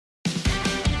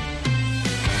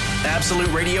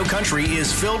Absolute Radio Country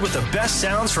is filled with the best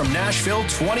sounds from Nashville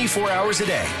 24 hours a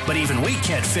day. But even we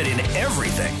can't fit in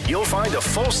everything. You'll find a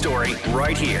full story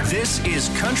right here. This is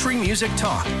Country Music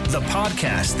Talk, the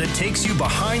podcast that takes you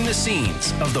behind the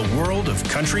scenes of the world of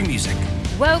country music.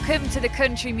 Welcome to the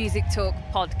Country Music Talk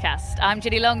podcast. I'm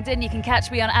Jennie Longdon. You can catch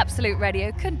me on Absolute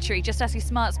Radio Country. Just ask your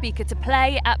smart speaker to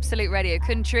play Absolute Radio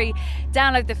Country,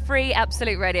 download the free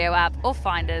Absolute Radio app, or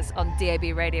find us on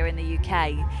DAB Radio in the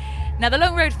UK. Now, the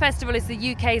Long Road Festival is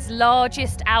the UK's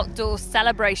largest outdoor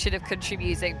celebration of country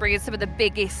music, bringing some of the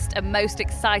biggest and most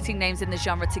exciting names in the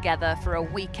genre together for a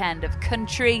weekend of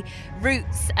country,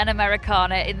 roots and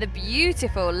Americana in the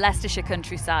beautiful Leicestershire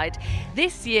countryside.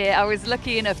 This year, I was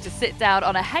lucky enough to sit down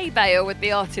on a hay bale with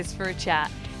the artists for a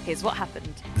chat. Here's what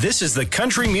happened. This is the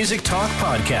Country Music Talk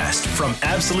podcast from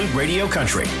Absolute Radio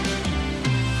Country.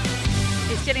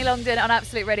 It's Jennie Longdon on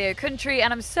Absolute Radio Country,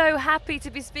 and I'm so happy to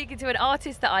be speaking to an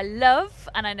artist that I love,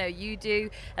 and I know you do.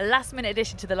 A last-minute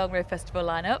addition to the Long Road Festival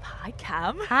lineup. Hi,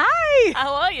 Cam. Hi.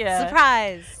 How are you?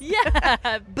 Surprise.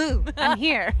 Yeah. Boom. I'm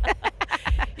here.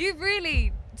 You've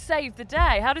really saved the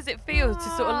day. How does it feel to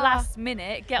sort of last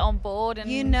minute get on board? And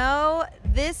you know,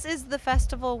 this is the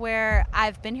festival where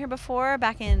I've been here before,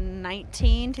 back in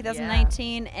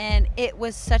 2019, and it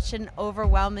was such an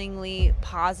overwhelmingly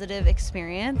positive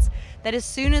experience that as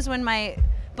soon as when my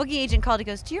booking agent called, he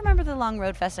goes, "Do you remember the Long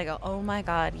Road Fest?" I go, "Oh my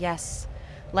God, yes."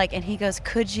 And he goes,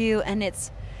 "Could you?" And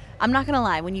I'm not gonna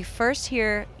lie, when you first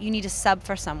hear you need to sub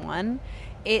for someone,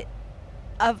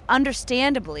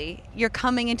 understandably, you're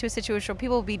coming into a situation where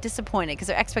people will be disappointed because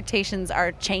their expectations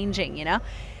are changing, you know?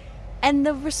 And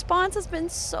the response has been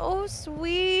so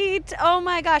sweet. Oh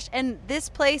my gosh. And this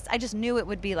place, I just knew it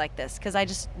would be like this because I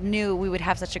just knew we would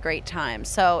have such a great time.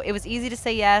 So it was easy to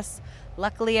say yes.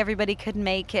 Luckily, everybody could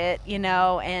make it, you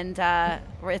know, and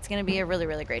it's going to be a really,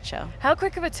 really great show. How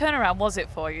quick of a turnaround was it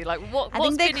for you? I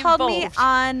think they called me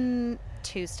on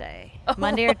Tuesday,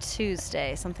 Monday or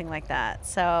Tuesday, something like that.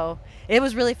 So it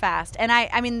was really fast. And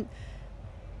I mean,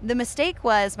 the mistake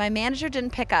was my manager didn't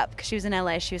pick up because she was in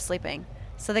LA. She was sleeping.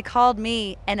 So they called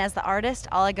me, and as the artist,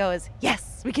 all I go is,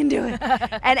 "Yes, we can do it."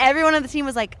 And everyone on the team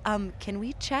was like, "Can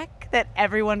we check that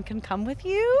everyone can come with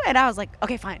you?" And I was like,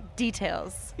 "Okay, fine.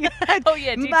 Details." Oh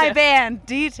yeah, details. My band,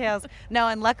 details. No,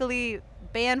 and luckily,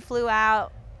 band flew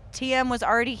out. TM was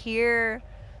already here.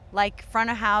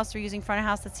 Front of house, we're using front of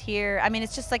house that's here. I mean,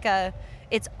 it's just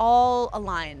it's all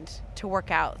aligned to work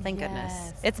out, thank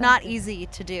goodness. It's not easy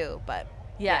to do, but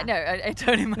yeah. No, I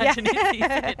don't imagine it's easy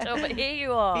at all, but here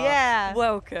you are. Yeah.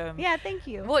 Welcome. Yeah, thank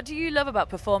you. What do you love about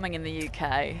performing in the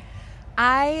UK?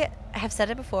 I have said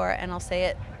it before, and I'll say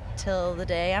it till the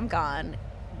day I'm gone.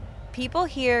 People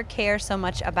here care so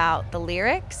much about the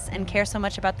lyrics and care so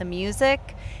much about the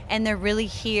music, and they're really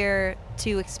here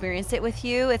to experience it with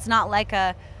you. It's not like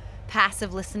a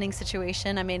passive listening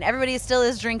situation. I mean, everybody still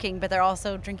is drinking, but they're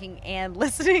also drinking and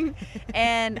listening.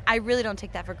 And I really don't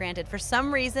take that for granted. For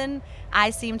some reason, I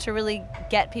seem to really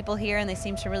get people here, and they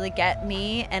seem to really get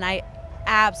me, and I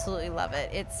absolutely love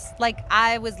it. It's like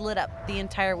I was lit up the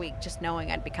entire week just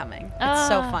knowing I'd be coming. It's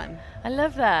so fun. I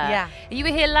love that. Yeah. You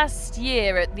were here last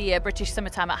year at the British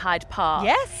Summertime at Hyde Park.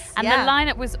 Yes. And the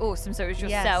lineup was awesome. So it was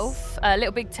yourself,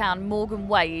 Little Big Town, Morgan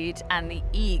Wade, and the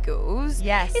Eagles.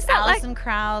 Yes. Is that Alison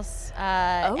Krauss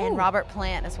and Robert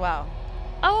Plant as well.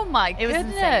 Oh my goodness. It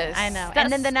was insane. I know.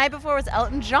 And then the night before was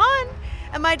Elton John.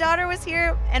 And my daughter was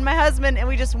here and my husband, and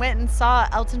we just went and saw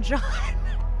Elton John.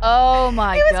 Oh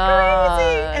my God. It was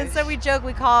crazy. And so we joke,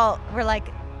 we're like,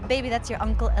 "Baby, that's your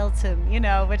Uncle Elton," you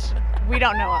know, which we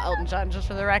don't know Elton John, just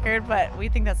for the record, but we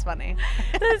think that's funny.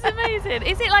 That's amazing.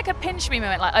 Is it like a pinch me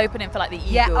moment, like opening for the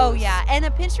Eagles? Yeah, oh yeah. And a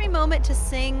pinch me moment to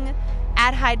sing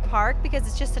at Hyde Park because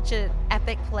it's just such an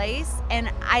epic place.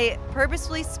 And I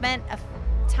purposefully spent a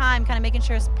time kind of making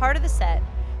sure as part of the set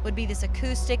would be this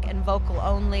acoustic and vocal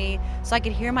only, so I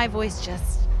could hear my voice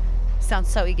sounds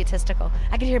so egotistical.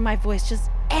 I could hear my voice just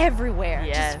everywhere,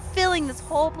 just filling this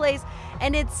whole place,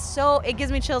 and it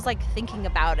gives me chills thinking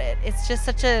about it. It's just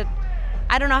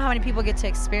I don't know how many people get to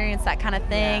experience that kind of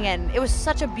thing, and it was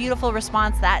such a beautiful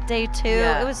response that day too.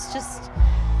 It was just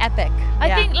epic.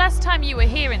 I think last time you were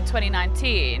here in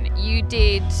 2019, you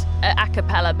did an a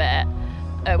cappella bit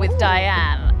with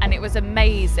Diane, and it was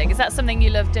amazing. Is that something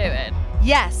you love doing?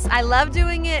 Yes, I love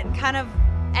doing it kind of.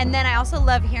 And then I also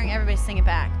love hearing everybody sing it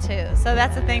back, too. So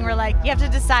that's the thing where, you have to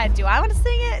decide, do I want to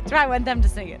sing it? Do I want them to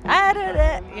sing it? I did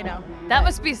it, you know. That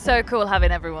must be so cool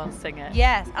having everyone sing it.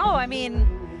 Yes. Oh, I mean,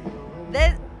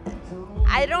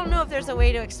 I don't know if there's a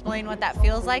way to explain what that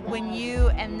feels like when you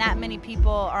and that many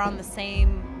people are on the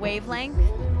same wavelength.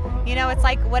 You know, it's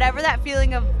like whatever that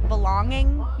feeling of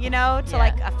belonging, to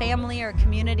like a family or a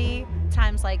community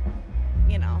times like,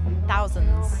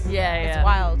 thousands. Yeah. It's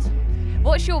wild.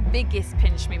 What's your biggest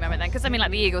pinch me moment then? Because I mean,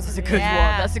 like the Eagles is a good one.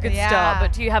 That's a good start.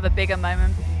 But do you have a bigger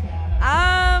moment?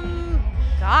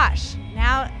 Gosh,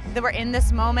 now that we're in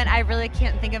this moment, I really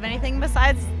can't think of anything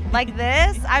besides like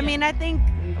this. I mean, I think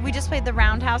we just played the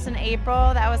Roundhouse in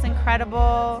April. That was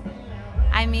incredible.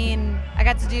 I mean, I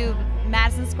got to do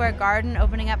Madison Square Garden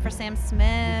opening up for Sam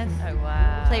Smith. Oh,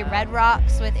 wow. Play Red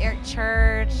Rocks with Eric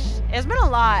Church. There's been a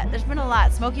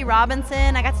lot. Smokey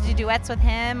Robinson, I got to do duets with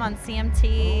him on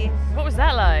CMT. What was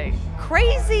that like?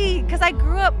 Crazy, because I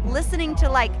grew up listening to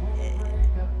like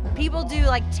people do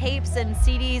like tapes and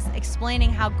CDs explaining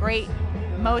how great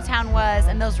Motown was,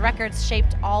 and those records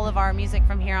shaped all of our music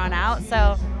from here on out.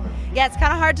 So yeah, it's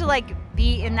kind of hard to like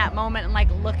be in that moment and like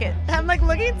I'm like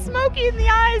looking at Smokey in the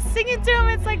eyes, singing to him.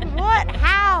 It's like, what,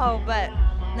 how? But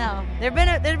no, there've been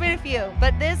a few,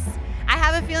 but this, I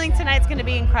have a feeling tonight's going to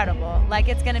be incredible. Like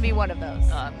it's going to be one of those.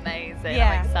 Oh, amazing. Yeah.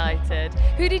 I'm excited.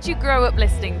 Who did you grow up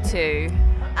listening to?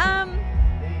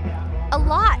 A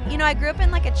lot. I grew up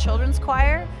in like a children's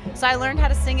choir, so I learned how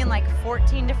to sing in like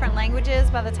 14 different languages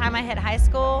by the time I hit high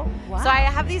school. Wow. So I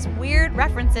have these weird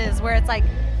references where it's like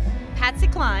Patsy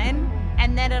Cline,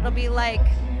 and then it'll be like,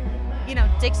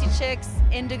 Dixie Chicks,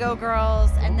 Indigo Girls,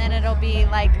 and then it'll be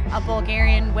like a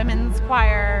Bulgarian women's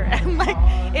choir. And like,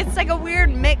 it's like a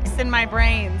weird mix in my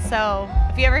brain. So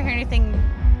if you ever hear anything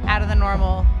out of the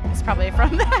normal, it's probably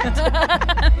from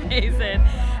that. Amazing.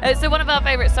 So one of our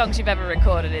favorite songs you've ever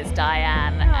recorded is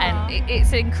Diane. Aww. And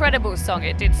it's an incredible song.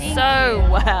 It did so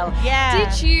well. Yeah.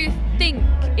 Did you think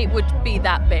it would be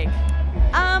that big?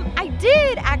 I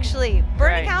did actually.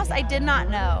 Burning House, I did not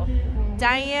know.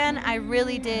 Diane, I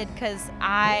really did, because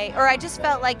I just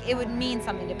felt like it would mean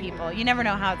something to people. You never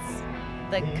know how it's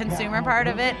the consumer part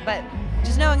of it, but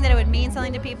just knowing that it would mean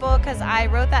something to people, because I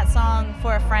wrote that song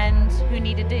for a friend who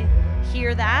needed to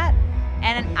hear that,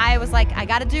 and I was like, I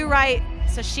gotta do right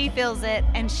so she feels it,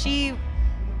 and she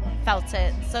felt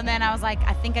it. So then I was like,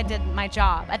 I think I did my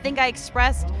job. I think I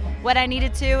expressed what I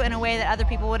needed to in a way that other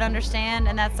people would understand,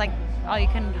 and that's like all you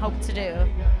can hope to do.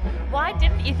 Why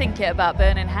didn't you think it about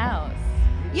Burning House?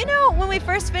 When we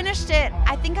first finished it,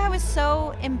 I think I was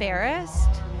so embarrassed,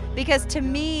 because to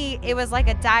me it was like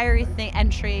a diary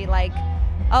entry, like,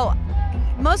 oh,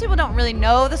 most people don't really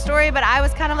know the story, but I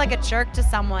was kind of like a jerk to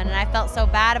someone, and I felt so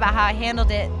bad about how I handled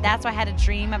it. That's why I had a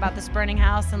dream about this burning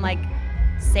house and like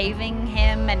saving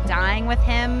him and dying with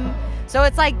him. So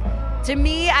it's like, to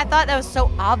me, I thought that was so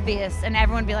obvious, and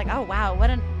everyone would be like, oh wow, what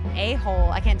an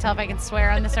a-hole. I can't tell if I can swear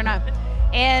on this or not.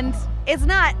 And it's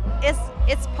not,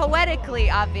 it's poetically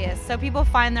obvious, so people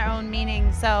find their own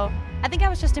meaning. So I think I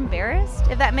was just embarrassed,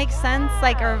 if that makes sense,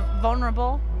 like, or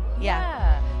vulnerable.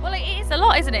 Yeah. Well, it is a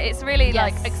lot, isn't it? It's really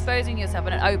like exposing yourself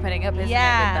and opening up, isn't it? With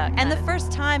that and the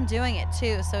first time doing it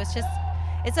too. So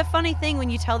it's a funny thing when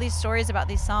you tell these stories about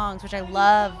these songs, which I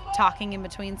love talking in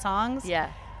between songs. Yeah.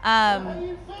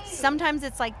 Sometimes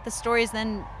it's like the stories,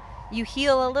 then you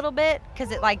heal a little bit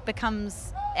because it like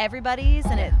becomes everybody's,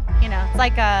 and it, it's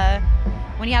like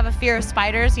when you have a fear of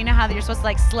spiders, you know how you're supposed to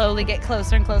like slowly get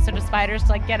closer and closer to spiders to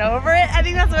like get over it? I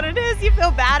think that's what it is. You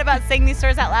feel bad about saying these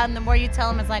stories out loud, and the more you tell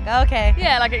them, it's like, okay.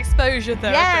 Yeah, like exposure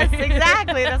therapy. Yes,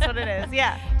 exactly. That's what it is.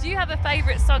 Yeah. Do you have a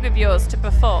favorite song of yours to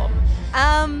perform?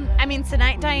 I mean,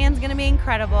 tonight Diane's gonna be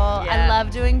incredible. Yeah. I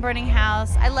love doing Burning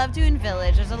House. I love doing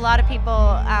Village. There's a lot of people.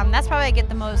 That's probably I get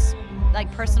the most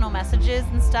like personal messages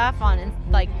and stuff on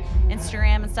like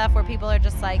Instagram and stuff, where people are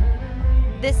just like,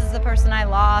 this is the person I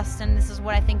lost and this is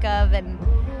what I think of. And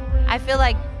I feel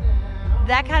like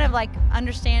that kind of like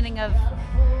understanding of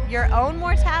your own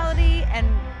mortality and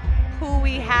who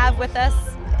we have with us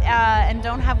and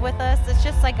don't have with us, it's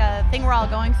just like a thing we're all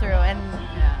going through,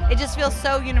 and it just feels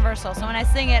so universal. So when I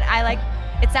sing it, I like,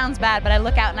 it sounds bad, but I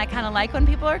look out and I kind of like when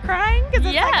people are crying, because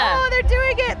it's like, oh, they're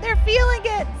doing it, they're feeling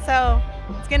it. So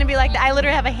it's gonna be like, I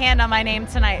literally have a hand on my name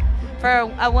tonight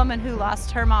for a woman who lost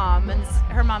her mom, and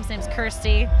her mom's name's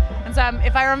Kirsty. And so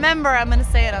if I remember, I'm going to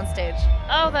say it on stage.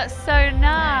 Oh, that's so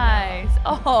nice.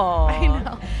 Oh, I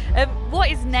know.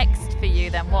 What is next for you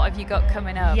then? What have you got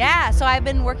coming up? Yeah, so I've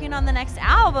been working on the next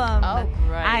album. Oh,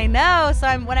 great. I know. So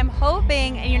what I'm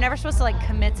hoping, and you're never supposed to like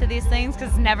commit to these things because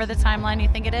it's never the timeline you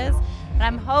think it is, but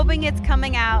I'm hoping it's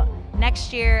coming out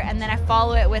next year, and then I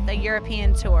follow it with a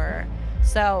European tour.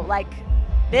 So like,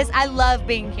 I love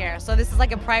being here, so this is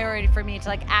like a priority for me to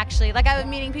like actually, like, I've been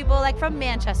meeting people like from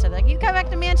Manchester. They're like, you come back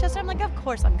to Manchester? I'm like, of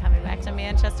course I'm coming back to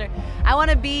Manchester. I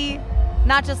want to be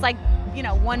not just like,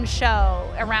 one show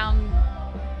around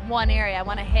one area. I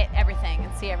want to hit everything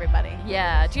and see everybody.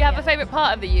 Yeah. Do you have a favorite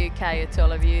part of the UK at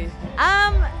all? Have you?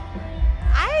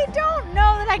 I don't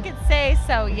know that I could say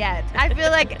so yet. I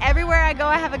feel like everywhere I go,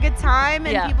 I have a good time,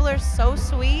 and people are so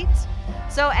sweet.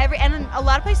 So and a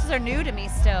lot of places are new to me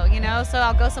still, you know. So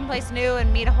I'll go someplace new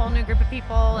and meet a whole new group of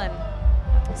people, and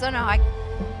so no,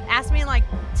 ask me in like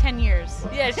 10 years.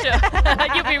 Yeah,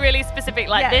 sure. You'll be really specific,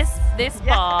 like this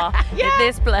bar,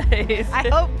 this place. I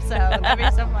hope so. That'd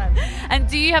be so fun. And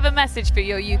do you have a message for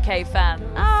your UK fans?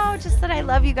 Oh, just that I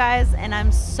love you guys, and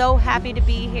I'm so happy to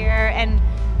be here. And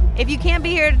if you can't be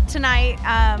here tonight,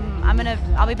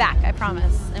 I'll be back, I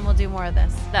promise, and we'll do more of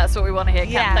this. That's what we want to hear,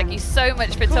 Cam. Thank you so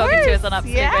much for talking to us on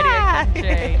Absolute Radio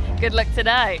Country. Good luck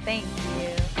today. Thank you.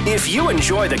 If you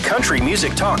enjoy the Country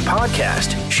Music Talk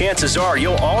podcast, chances are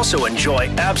you'll also enjoy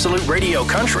Absolute Radio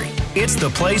Country. It's the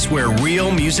place where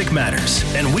real music matters,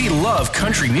 and we love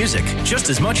country music just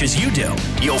as much as you do.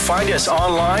 You'll find us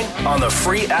online on the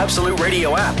free Absolute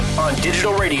Radio app, on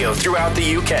digital radio throughout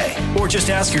the UK, or just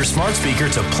ask your smart speaker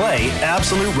to play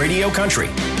Absolute Radio Country.